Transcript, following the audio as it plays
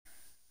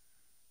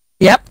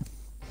Yep.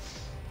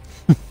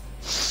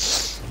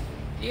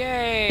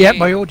 Yay! Yep,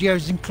 my audio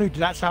is included,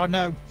 that's how I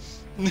know.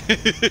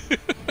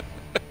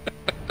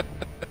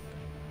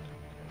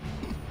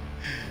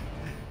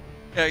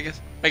 Yeah,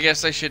 I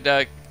guess I should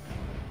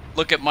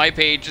look at my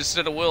page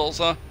instead of Will's,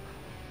 huh?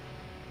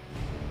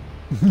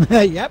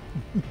 Yep.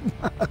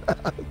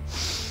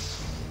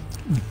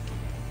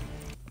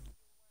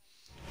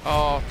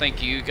 Oh,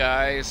 thank you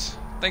guys.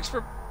 Thanks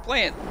for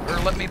playing, or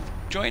let me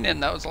join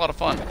in. That was a lot of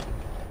fun.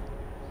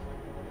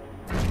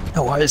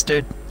 No worries,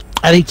 dude.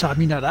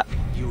 Anytime, you know that.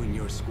 You and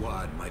your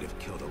squad might have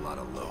killed a lot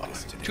of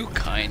locusts today. Too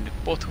kind,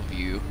 both of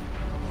you.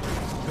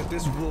 But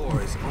this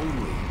war is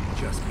only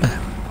just begun.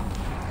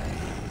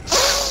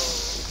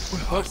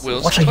 What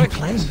Will's What are you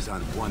playing? This is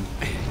on one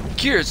thing.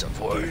 Gears of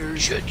War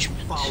Gears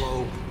Judgement.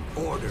 follow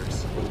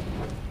orders.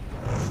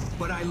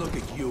 But I look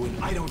at you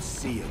and I don't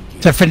see a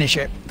gear. To finish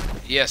it.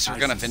 Yes, we're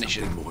gonna I see finish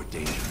it. something more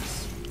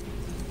dangerous.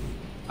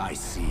 I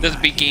see. This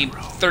will be a game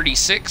hero.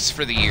 36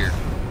 for the year.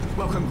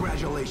 Well,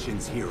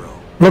 congratulations, hero.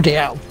 Bloody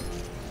hell.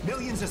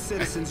 Millions of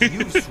citizens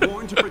you've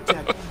sworn to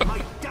protect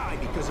might die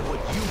because of what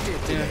you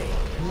did today.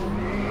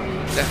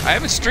 I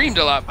haven't streamed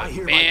a lot, I but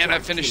hereby man, I've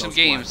charge finished some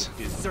Kilo Squad games.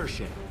 with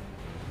desertion,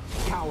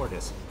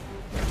 cowardice,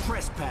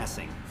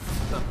 trespassing,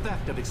 the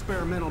theft of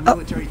experimental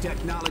military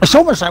technology. It's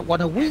almost like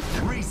one a week.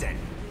 Reason.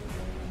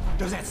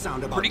 Does that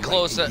sound about Pretty right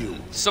close. to you?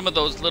 Some of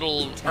those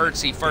little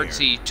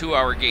artsy-fartsy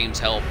 2-hour games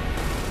help.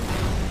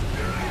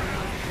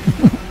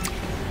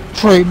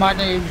 True, my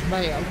name's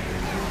Mayo.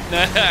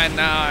 Nah,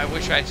 I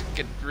wish I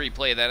could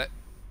replay that.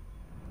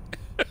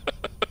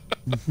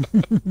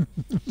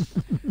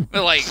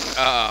 But like,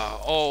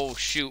 oh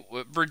shoot,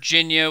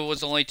 Virginia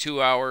was only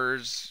 2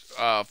 hours.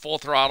 Full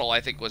Throttle, I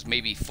think, was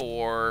maybe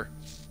 4.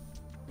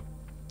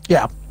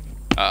 Yeah.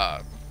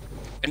 I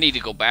need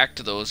to go back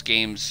to those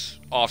games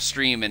off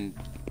stream and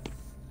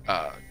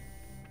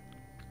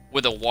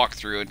with a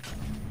walkthrough and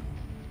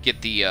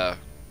get the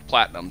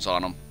platinums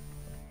on them.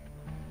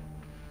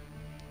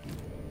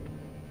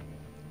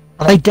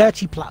 Are they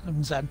dirty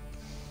platinums then?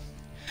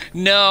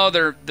 No,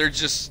 they're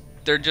just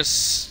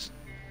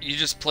you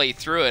just play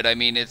through it. I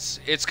mean, it's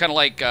kind of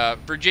like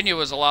Virginia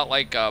was a lot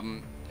like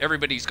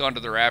Everybody's Gone to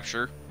the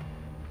Rapture,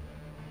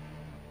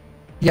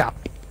 Yeah.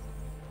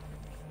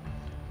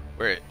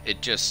 where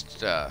it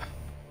just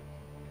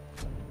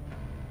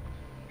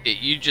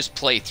you just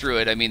play through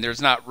it. I mean, there's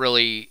not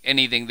really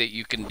anything that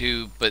you can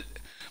do, but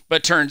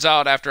turns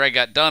out after I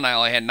got done, I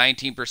only had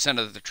 19%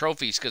 of the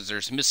trophies because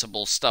there's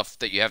missable stuff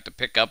that you have to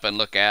pick up and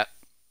look at.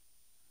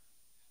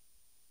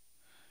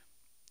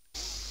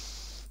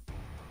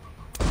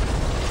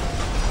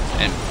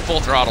 And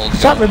Full Throttle.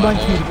 That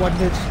reminds me of one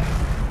that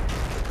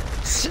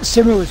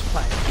Simmer was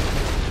playing.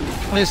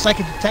 And it's like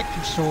a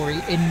detective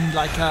story in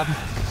like a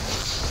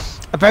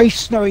very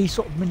snowy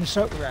sort of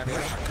Minnesota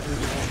area.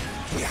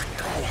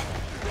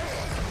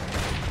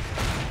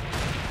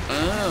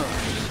 Oh.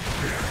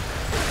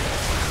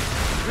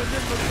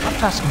 I'm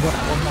asking what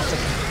that one was.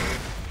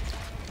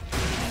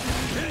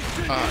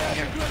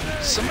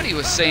 Yeah. Somebody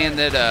was saying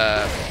that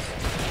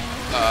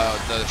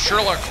the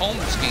Sherlock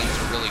Holmes games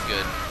are really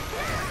good.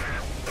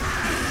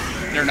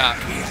 They're not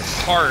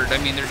hard. I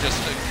mean, they're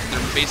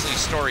basically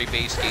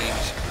story-based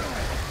games.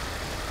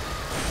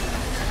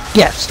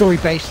 Yeah,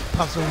 story-based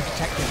puzzle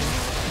detective.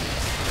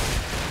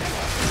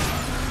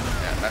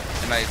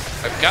 Yeah, and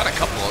I've got a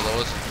couple of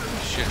those.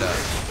 Should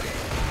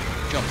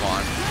jump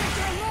on.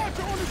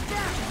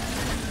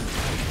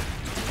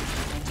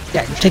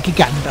 Yeah, you take a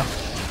gander.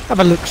 Have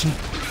a look-see.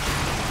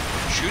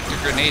 Shoot the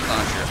grenade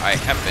launcher. I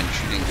have been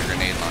shooting the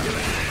grenade launcher.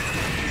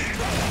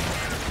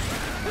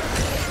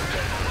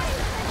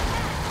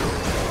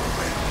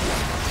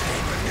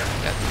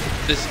 Yeah,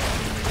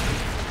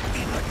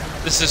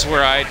 this is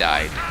where I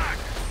died.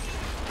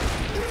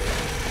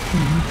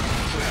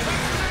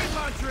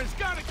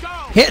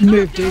 Hit and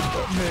move, dude.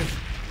 Hit and move.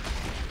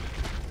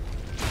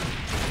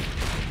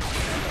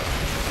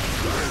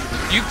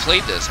 You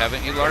played this,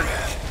 haven't you, Lard?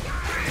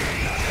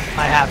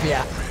 I have,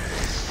 yeah.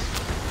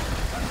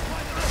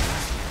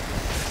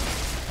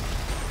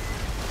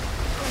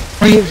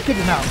 I mean, it was good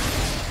enough.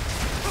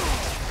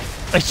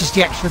 It's just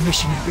the extra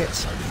mission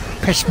bits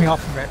pissed me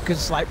off of it,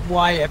 because, like,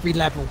 why every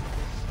level?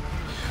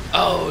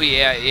 Oh,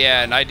 yeah,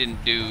 and I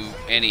didn't do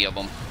any of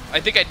them.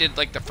 I think I did,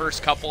 like, the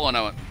first couple, and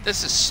I went,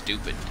 this is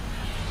stupid.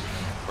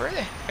 Where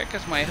the heck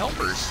is my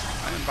helpers?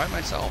 I am by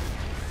myself.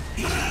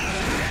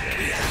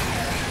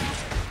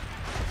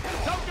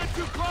 Don't get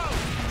too close!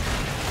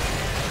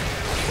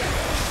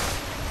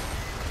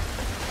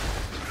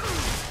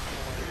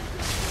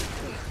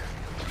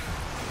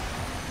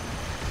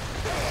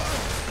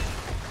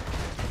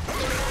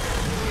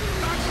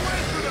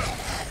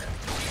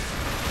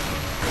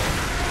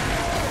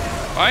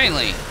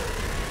 Finally.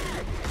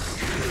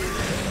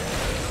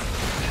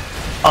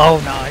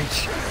 Oh,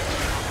 nice.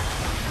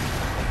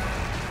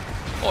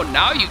 Oh,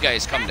 now you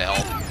guys come to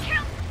help.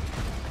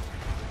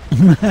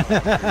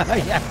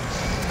 Yeah.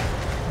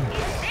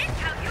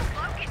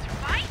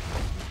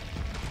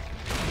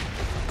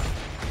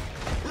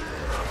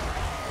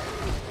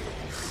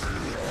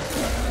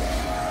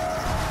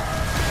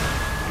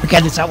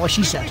 Again, is that what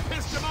she said?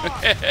 Pissed him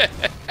off.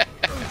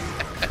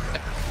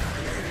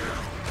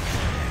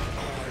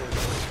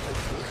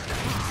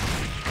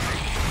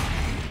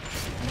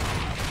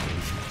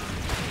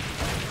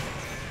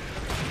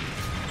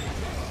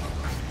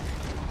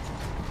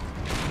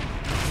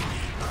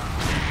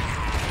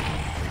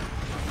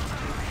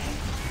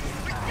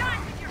 We're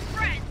done with your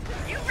friends.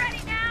 You ready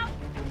now?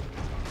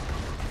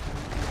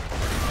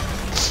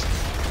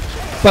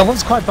 Well, it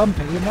was quite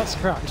bumpy. I'm not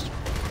surprised.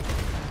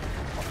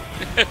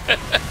 Get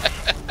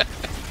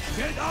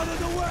out of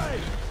the way.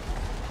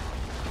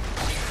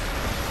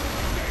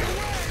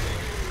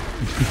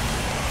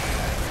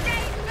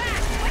 Stay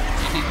back.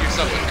 You need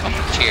yourself a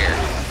comfy chair.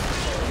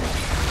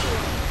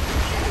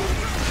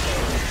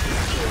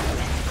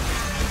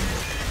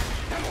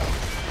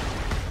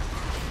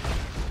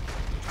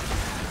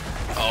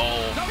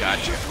 Oh,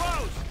 gotcha.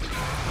 Close.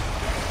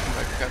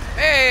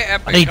 Hey, I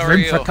Epic, need how are room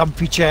you? for a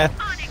comfy chair.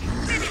 Onyx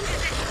finishes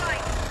this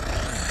fight.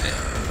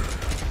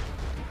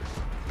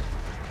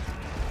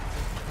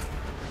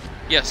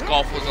 Yes,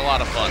 golf was a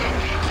lot of fun.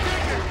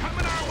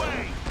 Coming our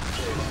way.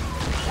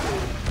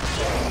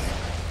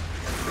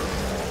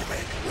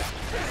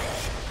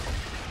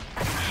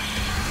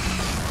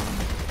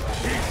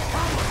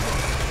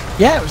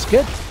 Yeah, it was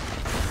good.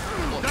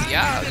 Well,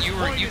 yeah,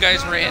 you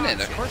guys were in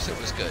it. Of course, it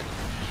was good.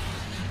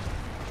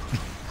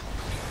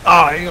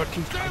 Oh, you got to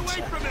keep Stay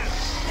away from him.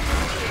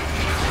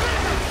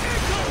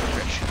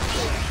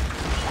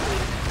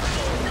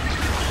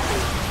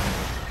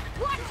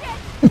 Watch it.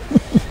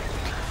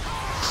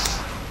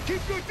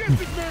 Keep your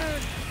distance,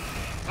 man.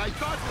 I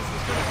thought this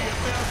was going to be a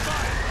fair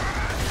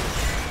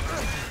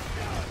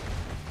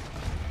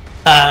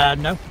fight.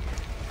 No.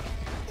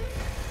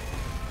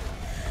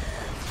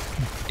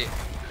 Yeah.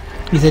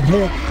 He's in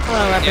here.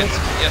 Hello, Epic.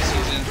 Yes,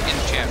 he's in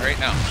chat right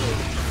now.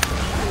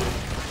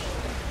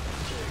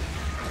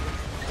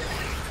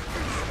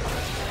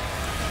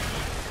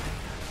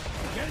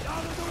 Get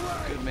out of the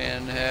way. Good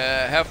man.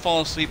 Have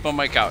fallen asleep on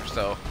my couch,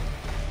 though.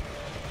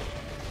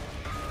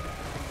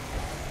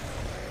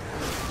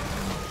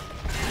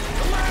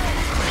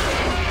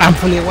 I'm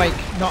fully awake,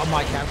 not on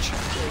my couch.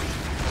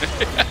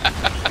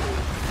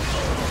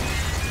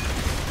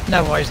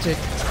 No worries, dude.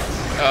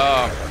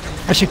 Oh,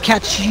 I should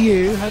catch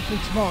you hopefully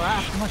tomorrow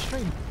after my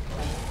stream.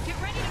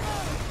 Get ready to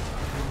move.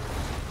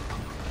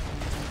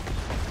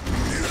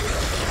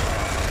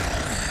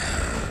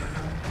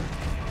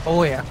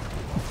 Oh yeah.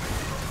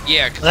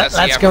 yeah, because that's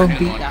the Let's go and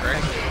afternoon beat one, that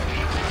correct? thing.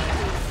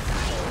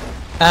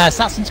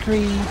 Assassin's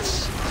Creed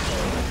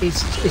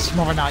is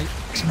tomorrow night.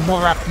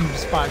 Tomorrow afternoon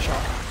is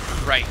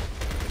Bioshock. Right.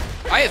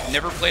 I have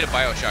never played a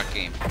Bioshock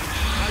game. I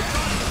thought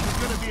this was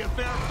going to be a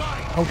fair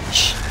fight.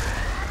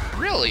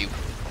 Really?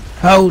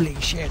 Holy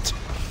shit.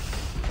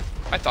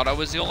 I thought I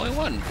was the only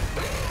one.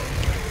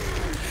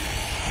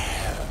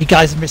 You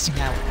guys are missing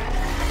out.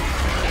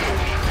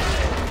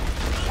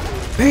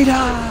 Peter!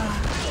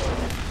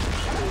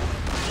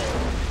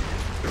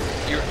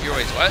 You're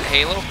always what?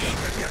 Halo?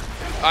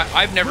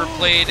 I've never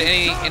played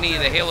any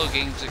of the Halo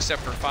games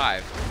except for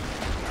 5.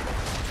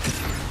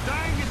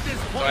 Dying at this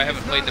So point I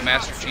haven't is played not the an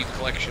Master option. Chief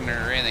Collection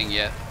or anything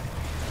yet.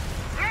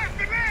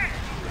 After that.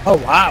 Oh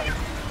wow.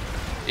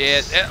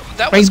 Yeah,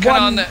 that was Phase kind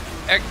of one. on the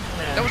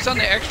that was on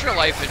the Extra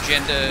Life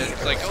agenda.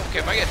 It's like, okay,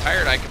 if I get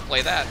tired, I can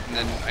play that, and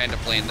then I end up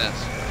playing this.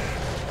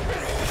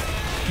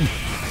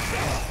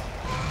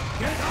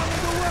 Get out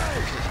of the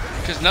way.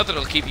 Because nothing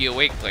will keep you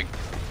awake like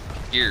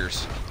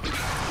years.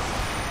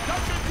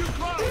 Don't get too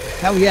close.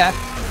 Hell yeah.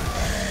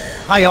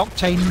 High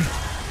octane.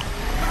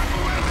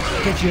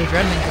 Gets your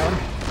adrenaline going.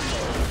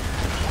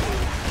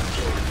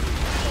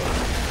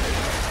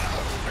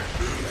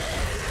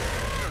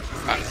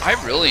 I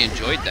really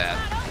enjoyed that.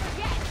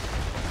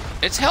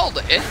 It held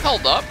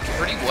up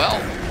pretty well.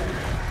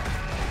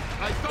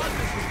 I thought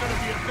this was going to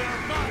be a fair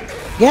fight.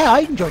 Yeah, I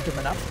enjoyed them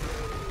enough.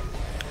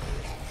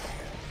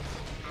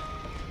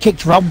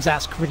 Kicked Rom's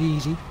ass pretty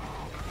easy.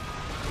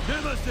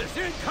 Nemesis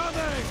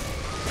incoming.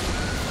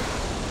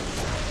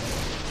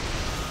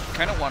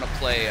 Kind of want to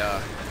play.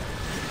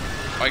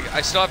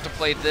 I still have to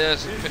play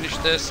this, finish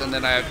this, and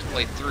then I have to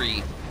play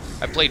 3.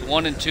 I played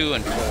 1 and 2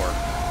 and 4.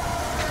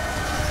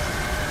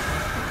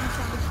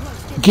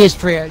 Gears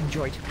 3 I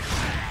enjoyed.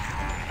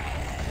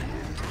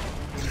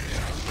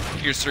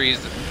 Gears 3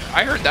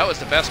 I heard that was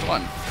the best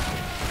one.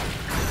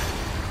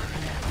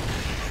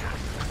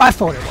 I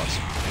thought it was.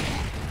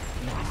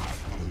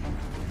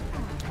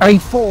 I mean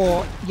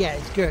 4, yeah,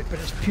 it's good, but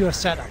it's pure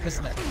setup,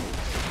 isn't it?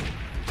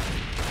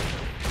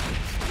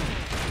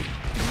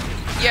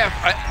 Yeah,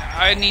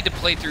 I need to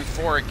play through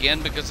 4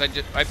 again because I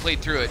played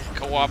through it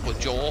co-op with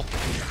Joel,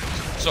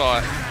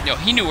 so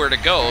he knew where to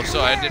go, so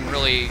I didn't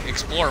really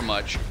explore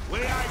much.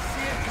 Way I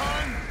see it,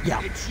 Con,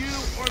 Yeah. it's you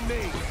or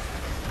me.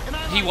 And I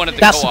He like wanted the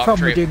That's the co-op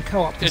problem with doing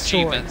co-op with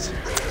story. achievements.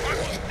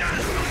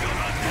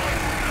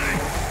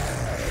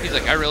 He's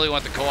like, I really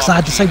want the co-op. Because I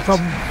had the same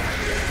achievements. problem.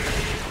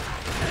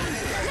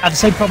 I had the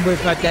same problem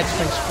with Dead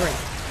Space 3.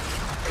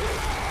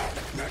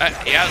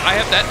 Yeah, I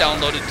have that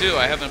downloaded too.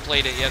 I haven't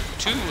played it yet.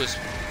 2 was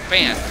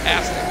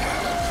fantastic.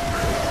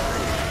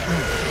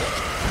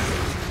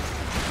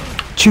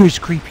 Chew's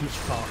creepy as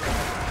fuck.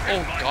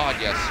 Oh god,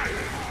 yes.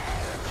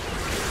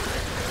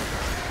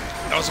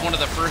 That was one of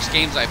the first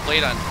games I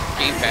played on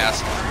Game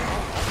Pass.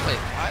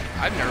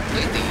 I've never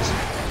played these.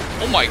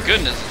 Oh my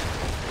goodness.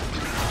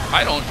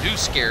 I don't do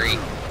scary.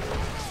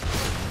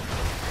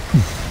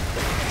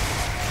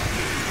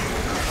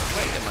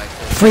 What am I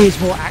playing? 3 is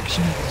more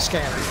action than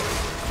scary.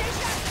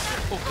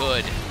 Oh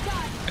good.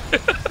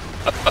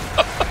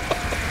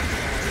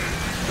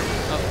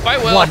 Bye,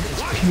 Will. 1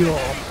 is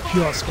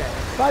pure scary.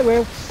 Bye,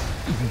 Will.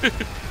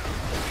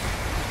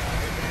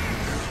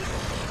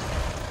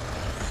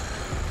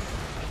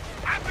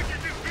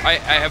 I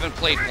haven't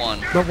played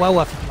 1. But well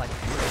worth a play.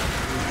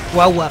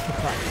 Well worth a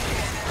play.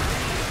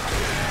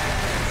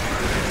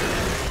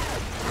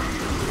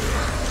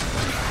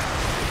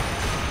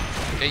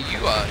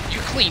 Yeah, you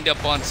cleaned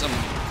up on some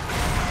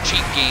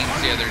cheap games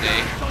the other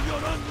day.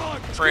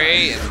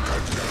 Prey and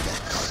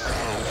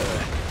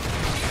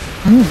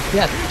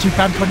Yeah,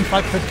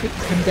 £2.25 for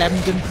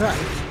Condemned and Prey.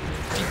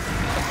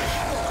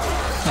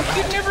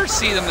 you never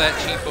see them that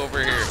cheap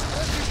over here.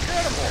 That's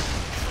incredible.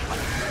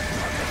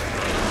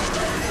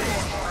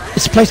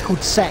 It's a place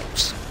called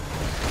Sex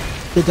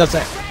that does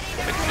it.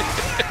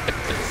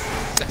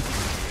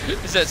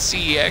 Is that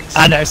CEX?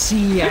 I know,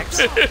 CEX.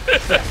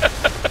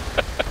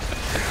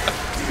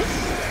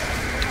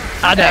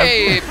 I know.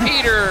 Hey,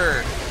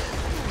 Peter!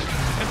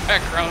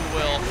 Background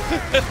Will.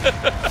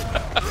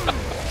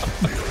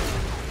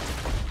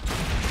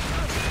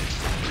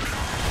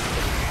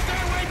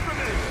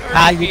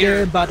 How you Peter.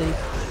 doing, buddy? We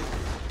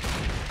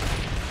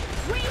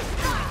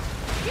stop!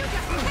 You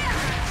just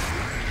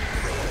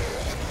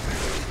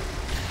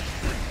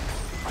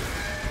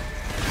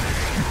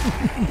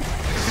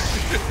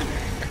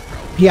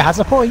He has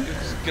a point.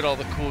 Just get all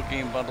the cool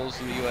game bundles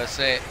in the US.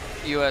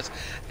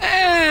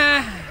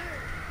 Ah.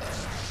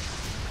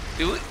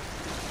 Do we?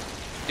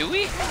 Do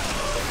we?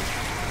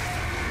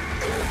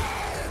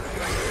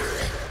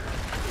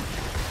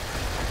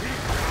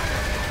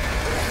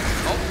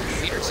 Oh,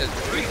 Peter said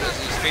 3 is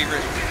his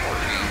favorite horror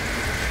game.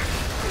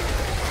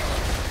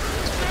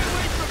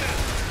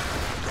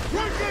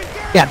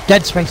 Yeah,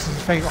 Dead Space is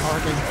his favourite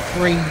horror game.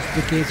 3 is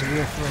the Gears of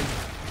War 3.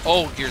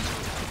 Oh, here's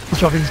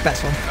Which I think is the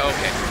best one.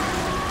 okay.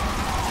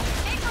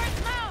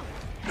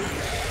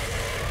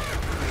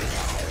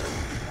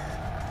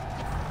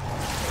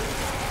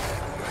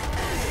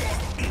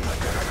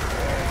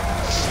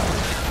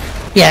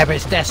 Yeah, but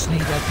it's Destiny,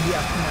 though.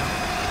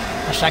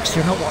 Yeah, hashtag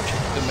still not watching.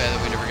 Too bad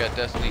that we never got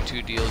Destiny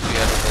 2 deals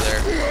yet over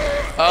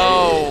there.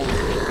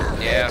 Oh,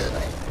 yeah.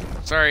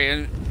 Sorry,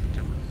 and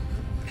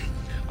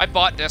I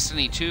bought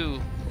Destiny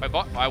 2.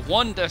 I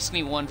won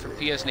Destiny 1 for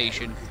PS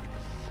Nation.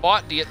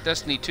 Bought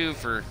Destiny 2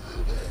 for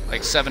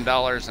like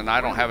 $7, and I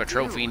don't have a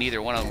trophy in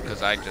either one of them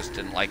because I just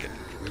didn't like it.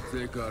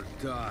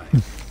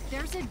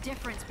 There's a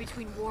difference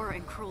between war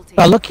and cruelty.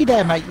 Well, looky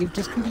there, mate. You've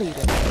just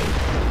completed.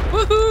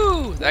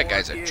 Woohoo! That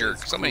guy's a jerk.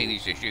 Somebody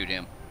needs to shoot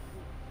him.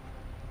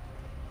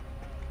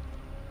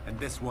 And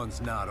this one's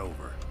not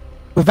over.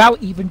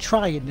 Without even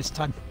trying this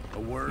time. A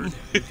word?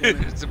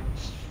 It's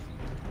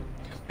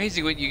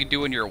amazing what you can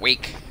do when you're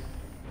awake.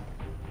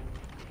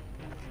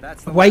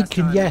 That's the Awake last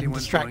and time yeah,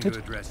 anyone's going distracted. to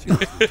address you.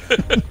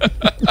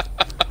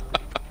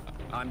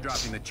 I'm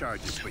dropping the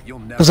charges, but you'll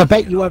never. Because I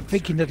bet be you an weren't officer.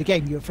 thinking of the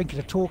game. You were thinking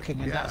of talking,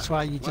 and Yeah. that's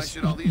why you Why just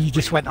should all these you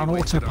just went on brains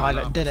be wasted autopilot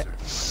an and did it.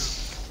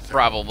 officer?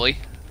 Probably.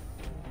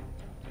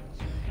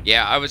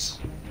 Yeah, I was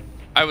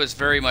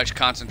very much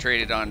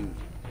concentrated on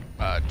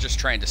just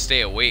trying to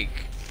stay awake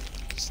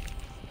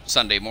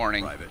Sunday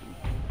morning. Private.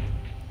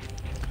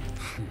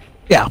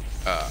 Yeah,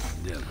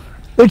 Never.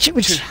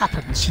 which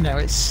happens. You know,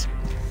 it's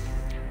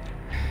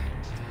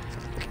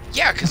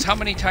Yeah, because how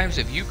many times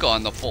have you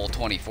gone the full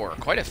 24?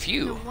 Quite a No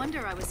few.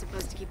 wonder I was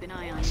supposed to keep an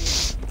eye on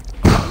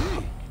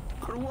you.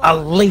 at I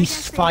least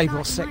guess they 5 thought or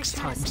you 6 might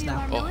try to times steal now.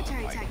 our Oh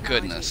military my technology,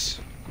 goodness.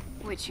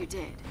 Which you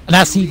did. And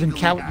that's even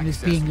Illegally counting as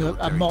being a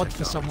access mod military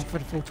for someone for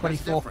the full What's the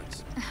 24.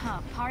 difference?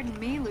 Pardon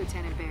me,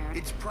 Lieutenant Baird.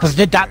 It's Because I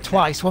did that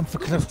proprietary. twice. One for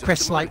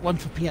Chris Light, one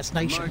for PS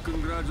Nation.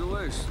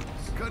 congratulations.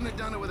 Couldn't have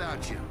done it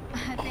without you.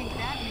 I think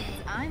that means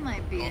I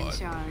might be in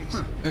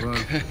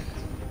charge.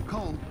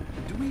 Cole,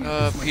 do we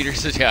Peter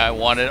says, "Yeah, I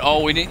wanted."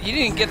 Oh, we didn't. You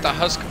didn't get the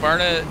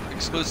Husqvarna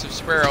exclusive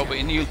Sparrow, but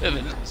you live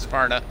in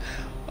Husqvarna.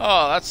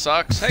 Oh, that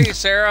sucks. Hey,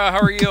 Sarah, how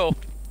are you?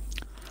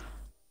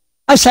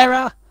 Hi,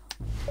 Sarah.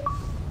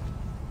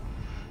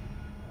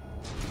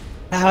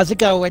 How's it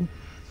going?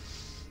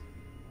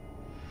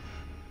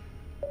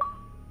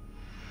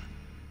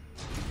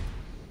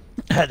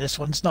 This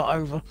one's not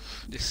over.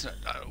 It's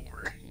not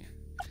over.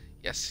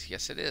 Yes,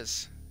 yes, it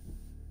is.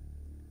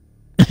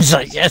 It's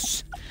like,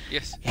 yes.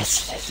 Yes,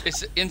 Yes, it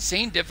is. it's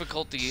insane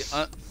difficulty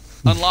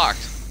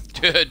unlocked.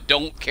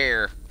 Don't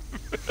care.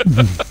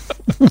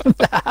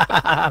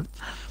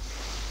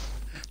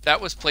 That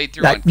was played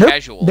through on Nope,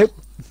 casual. Nope.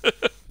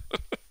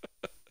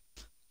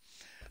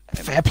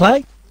 Fair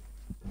play.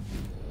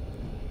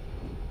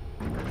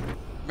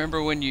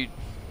 Remember when you?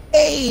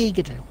 Hey,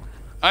 good.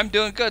 I'm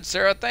doing good,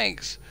 Sarah.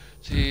 Thanks.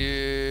 So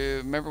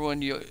remember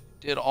when you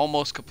did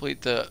almost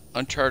complete the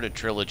Uncharted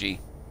trilogy?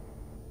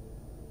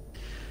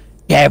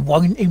 Yeah,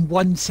 in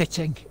one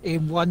sitting,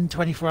 in one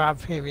 24-hour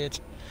period.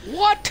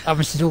 What? I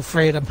must do all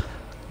 3 of them.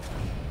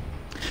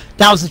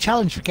 That was the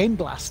challenge for Game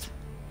Blast.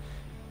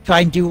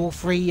 Try and do all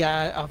 3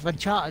 of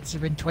Uncharted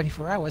within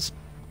 24 hours.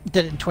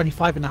 Did it in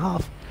 25 and a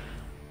half.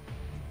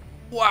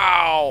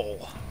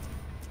 Wow.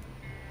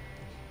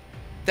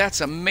 That's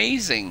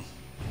amazing.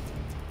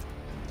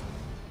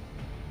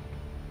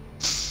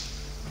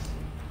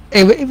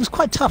 It was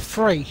quite tough.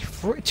 3,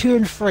 2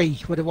 and 3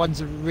 were the ones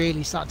that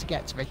really started to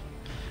get to me,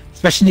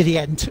 especially near the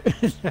end.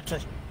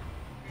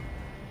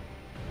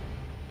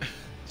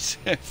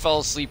 Fell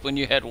asleep when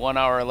you had 1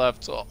 hour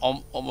left, so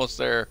almost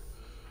there.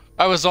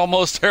 I was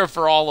almost there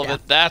for all of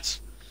it.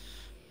 That's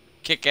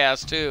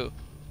kick-ass too.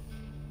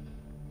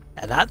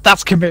 Yeah,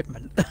 that's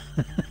commitment.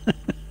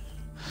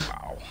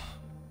 Wow.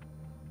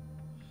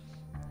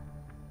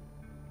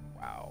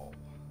 Wow.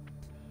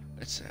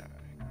 It's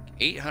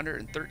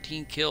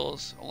 813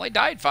 kills. Only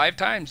died 5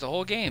 times the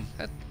whole game.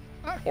 That's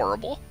not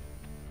horrible.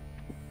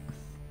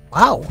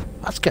 Wow,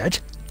 that's good.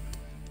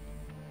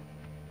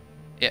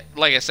 Yeah,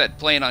 like I said,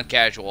 playing on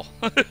casual.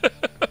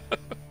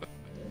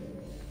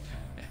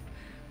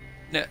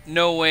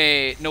 No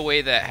way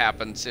that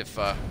happens if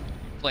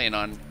playing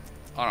on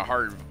a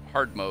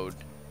hard mode.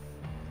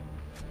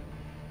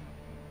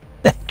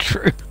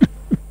 True.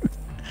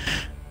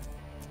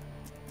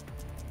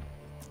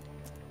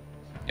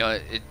 You know,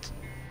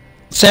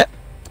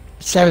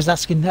 Sarah's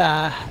asking.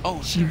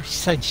 Oh, she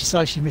said she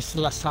saw she missed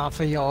the last half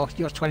of your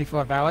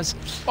 24 hours.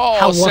 Oh,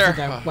 how was Sarah. it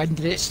though? When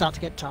did it start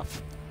to get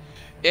tough?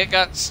 It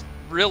got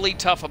really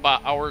tough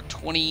about hour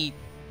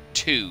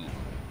 22,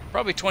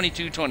 probably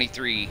 22,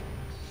 23.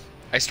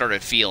 I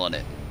started feeling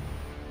it,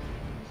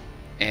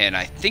 and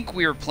I think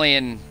we were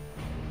playing.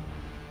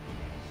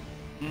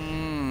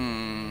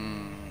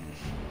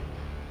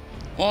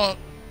 Well,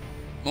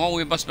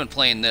 we must have been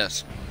playing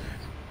this.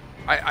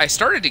 I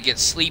started to get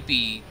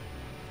sleepy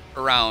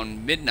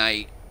around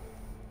midnight,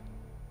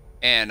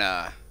 and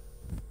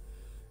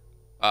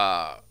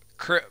my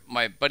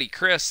buddy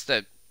Chris,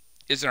 that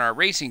is in our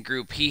racing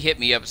group, he hit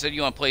me up and said,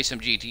 "You want to play some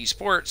GT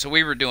Sport?" So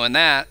we were doing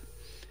that,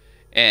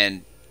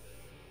 and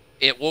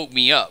it woke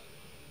me up.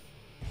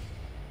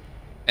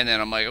 And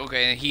then I'm like,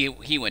 okay. And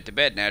he went to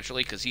bed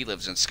naturally because he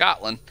lives in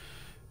Scotland,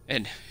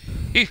 and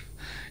he's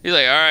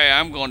like, all right,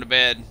 I'm going to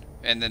bed.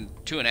 And then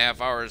 2.5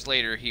 hours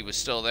later, he was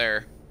still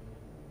there.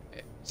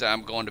 So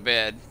I'm going to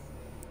bed.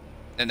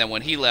 And then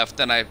when he left,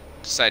 then I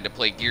decided to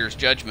play Gears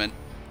Judgment,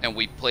 and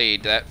we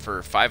played that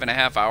for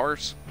 5.5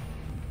 hours.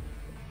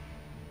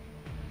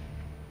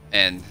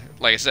 And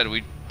like I said,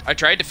 I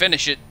tried to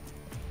finish it,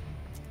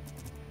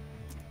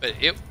 but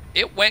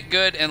it went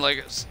good. And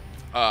like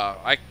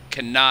I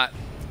cannot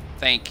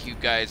thank you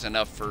guys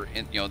enough for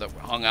that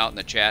hung out in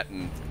the chat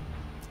and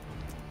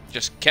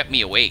just kept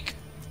me awake.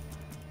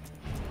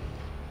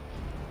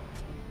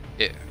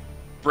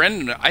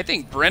 Brendan, I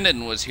think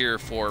Brendan was here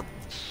for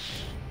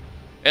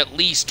at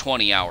least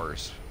 20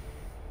 hours.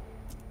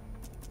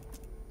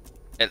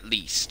 At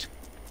least.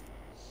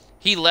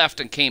 He left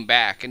and came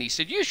back, and he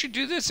said, "You should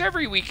do this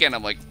every weekend."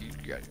 I'm like,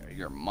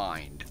 "Your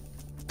mind."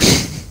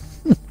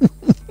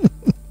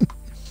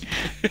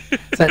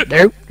 Said,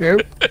 nope,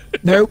 nope,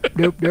 nope,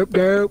 nope, nope,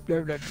 nope,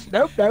 nope,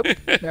 nope, nope,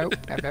 nope,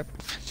 nope.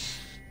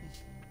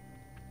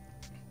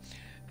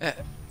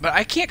 But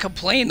I can't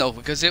complain though,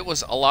 because it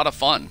was a lot of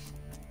fun.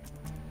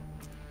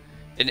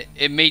 And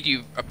it made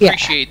you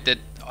appreciate that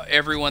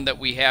everyone that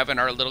we have in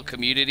our little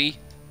community,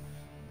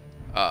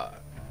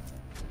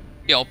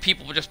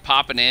 people just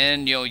popping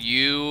in,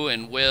 you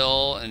and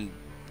Will and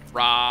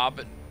Rob,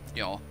 and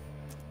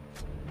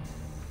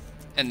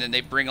and then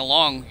they bring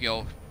along,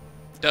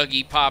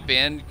 Dougie pop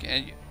in,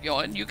 and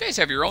and you guys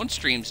have your own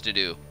streams to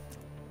do.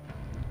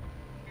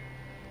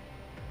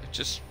 It's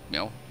just,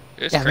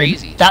 it's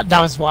crazy. That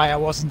was why I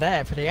wasn't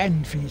there for the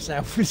end for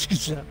yourself,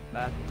 because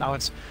I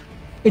was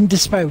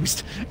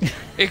indisposed.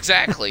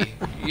 Exactly.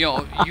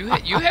 You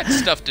had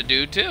stuff to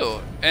do too,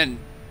 and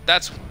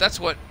that's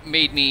what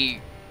made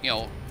me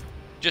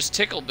just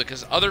tickled,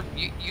 because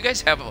you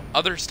guys have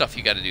other stuff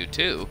you got to do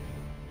too.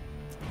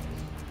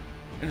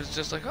 And it's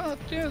just like, oh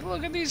yeah,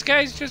 look at these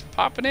guys just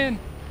popping in.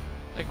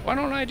 Like, why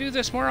don't I do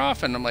this more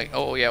often? I'm like,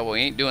 oh yeah, well, we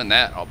ain't doing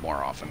that more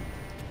often.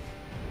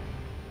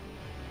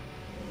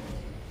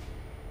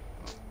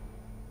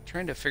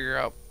 Trying to figure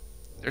out,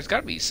 there's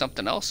got to be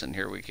something else in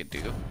here we could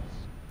do.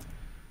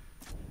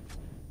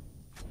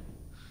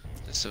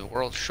 This is the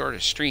world's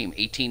shortest stream,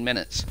 18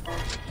 minutes.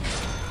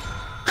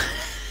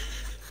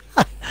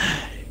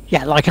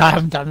 Yeah, like I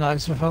haven't done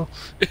those before.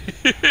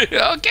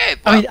 Okay.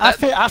 I mean,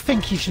 I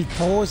think you should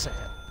pause it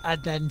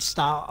and then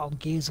start on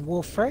Gears of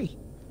War 3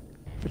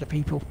 for the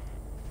people.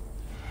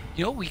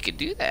 We could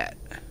do that.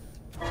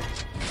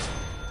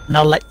 And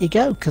I'll let you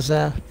go, because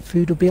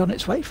food will be on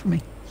its way for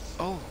me.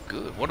 Oh,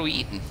 good. What are we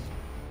eating?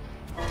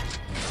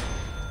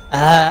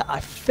 I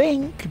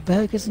think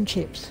burgers and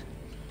chips.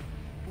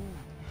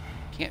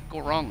 Can't go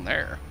wrong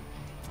there.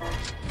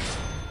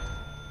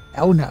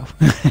 Oh no.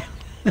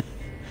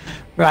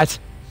 Right,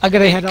 I'm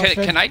gonna head off.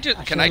 Can I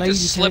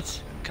just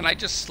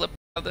slip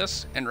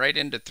this and right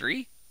into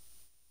 3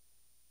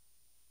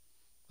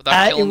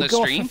 without It killing will the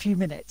go stream? off a few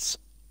minutes.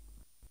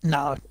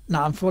 No,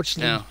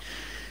 unfortunately. No.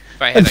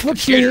 If I had a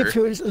Unfortunately, computer. if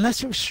it was,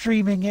 unless it was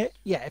streaming it,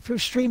 if it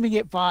was streaming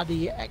it via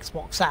the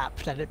Xbox app,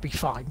 then it'd be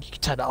fine. You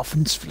could turn it off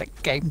and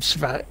flick games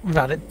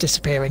without it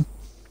disappearing.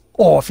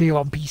 Or if you're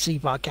on PC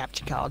via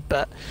capture card.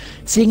 But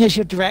seeing as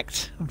you're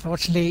direct,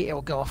 unfortunately, it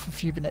will go off for a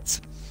few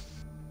minutes.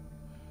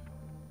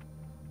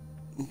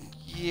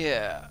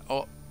 Yeah.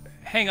 Oh,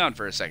 hang on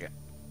for a second.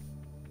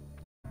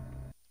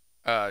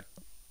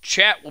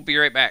 Chat, we'll be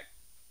right back.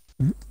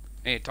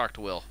 Hey, talk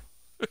to Will.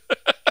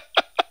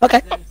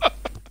 Okay.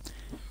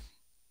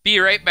 Be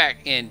right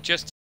back in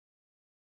just a